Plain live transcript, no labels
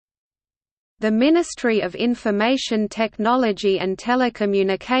The Ministry of Information Technology and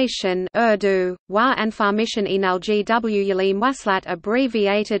Telecommunication Urdu, Wa Information Enalgwaslat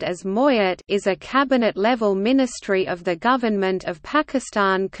abbreviated as MOIAT is a cabinet-level ministry of the Government of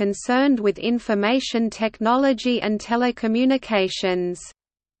Pakistan concerned with information technology and telecommunications.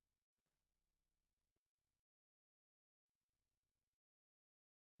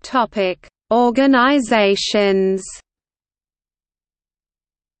 Organizations.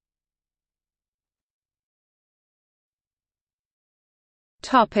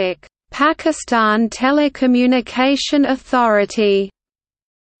 Pakistan Telecommunication Authority.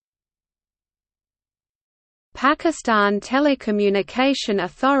 Pakistan Telecommunication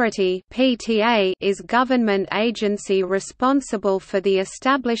Authority (PTA) is government agency responsible for the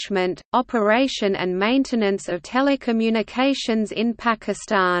establishment, operation and maintenance of telecommunications in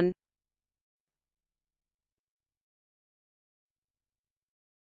Pakistan.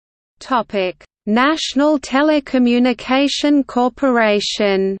 Topic: National Telecommunication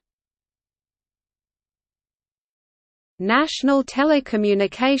Corporation. National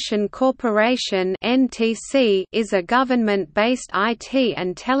Telecommunication Corporation (NTC) is a government-based IT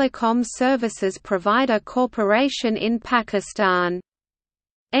and telecom services provider corporation in Pakistan.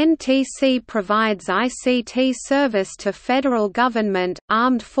 NTC provides ICT service to federal government,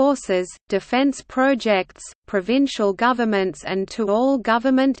 armed forces, defense projects, provincial governments and to all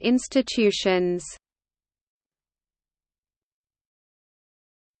government institutions.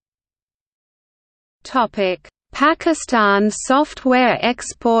 Pakistan Software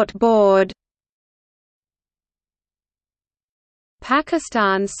Export Board.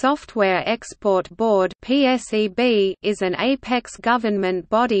 Pakistan Software Export Board (PSEB) is an apex government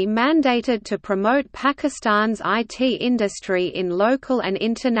body mandated to promote Pakistan's IT industry in local and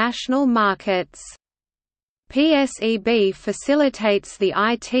international markets. PSEB facilitates the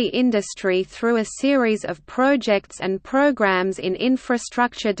IT industry through a series of projects and programs in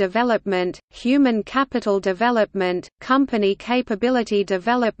infrastructure development, human capital development, company capability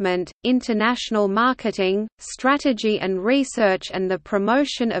development, international marketing, strategy and research and the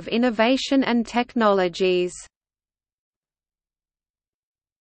promotion of innovation and technologies.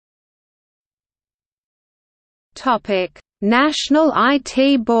 National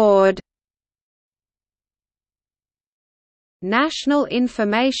IT Board. National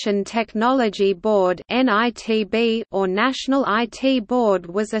Information Technology Board (NITB) or National IT Board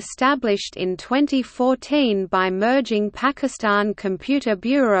was established in 2014 by merging Pakistan Computer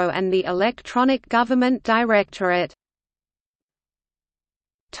Bureau and the Electronic Government Directorate.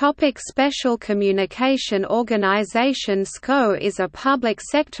 Special Communication Organisation SCO is a public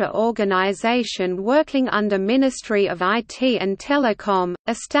sector organisation working under Ministry of IT and Telecom,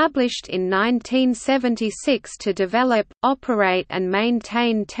 established in 1976 to develop, operate and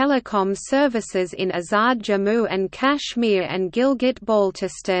maintain telecom services in Azad Jammu and Kashmir and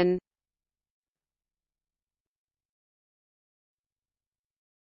Gilgit-Baltistan.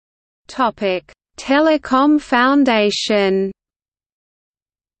 Telecom Foundation.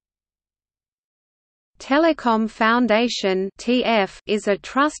 Telecom Foundation (TF) is a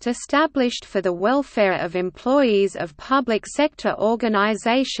trust established for the welfare of employees of public sector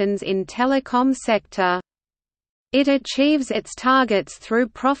organizations in telecom sector. It achieves its targets through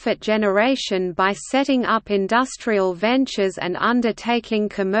profit generation by setting up industrial ventures and undertaking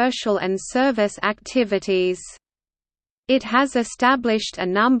commercial and service activities. It has established a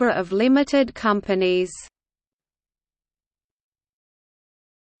number of limited companies.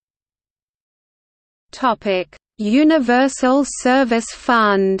 Universal Service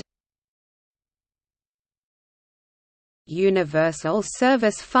Fund. Universal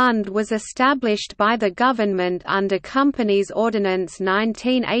Service Fund was established by the government under Companies Ordinance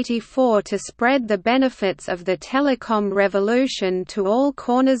 1984 to spread the benefits of the telecom revolution to all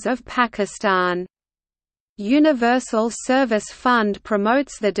corners of Pakistan. Universal Service Fund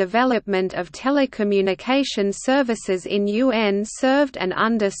promotes the development of telecommunication services in UN-served and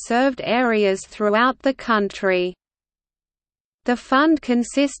underserved areas throughout the country. The fund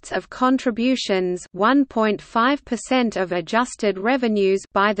consists of contributions 1.5% of adjusted revenues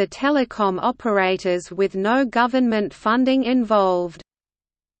by the telecom operators with no government funding involved.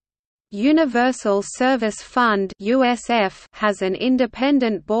 Universal Service Fund (USF) has an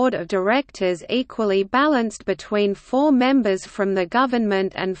independent board of directors equally balanced between 4 members from the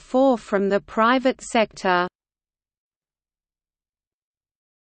government and 4 from the private sector.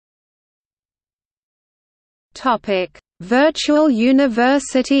 Topic: Virtual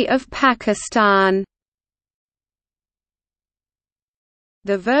University of Pakistan.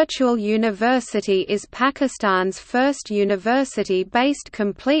 The Virtual University is Pakistan's first university based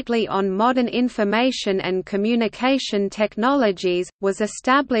completely on modern information and communication technologies, was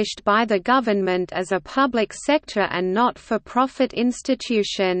established by the government as a public sector and not-for-profit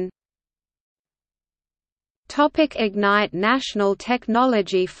institution. Ignite National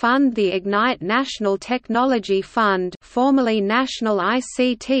Technology Fund. The Ignite National Technology Fund, formerly National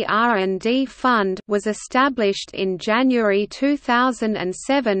ICT R&D Fund, was established in January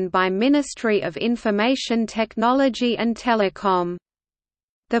 2007 by Ministry of Information Technology and Telecom.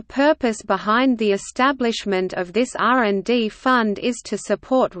 The purpose behind the establishment of this R&D fund is to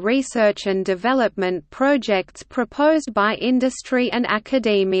support research and development projects proposed by industry and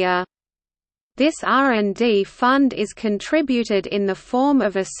academia. This R&D fund is contributed in the form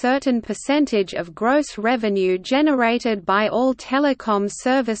of a certain percentage of gross revenue generated by all telecom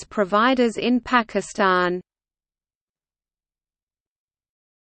service providers in Pakistan.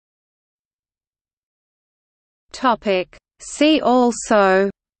 See also: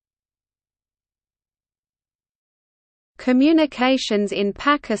 Communications in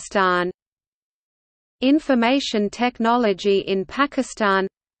Pakistan, Information technology in Pakistan,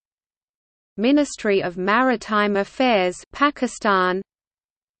 Ministry of Maritime Affairs Pakistan,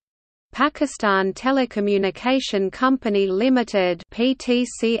 Pakistan Telecommunication Company Limited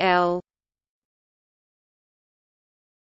 (PTCL).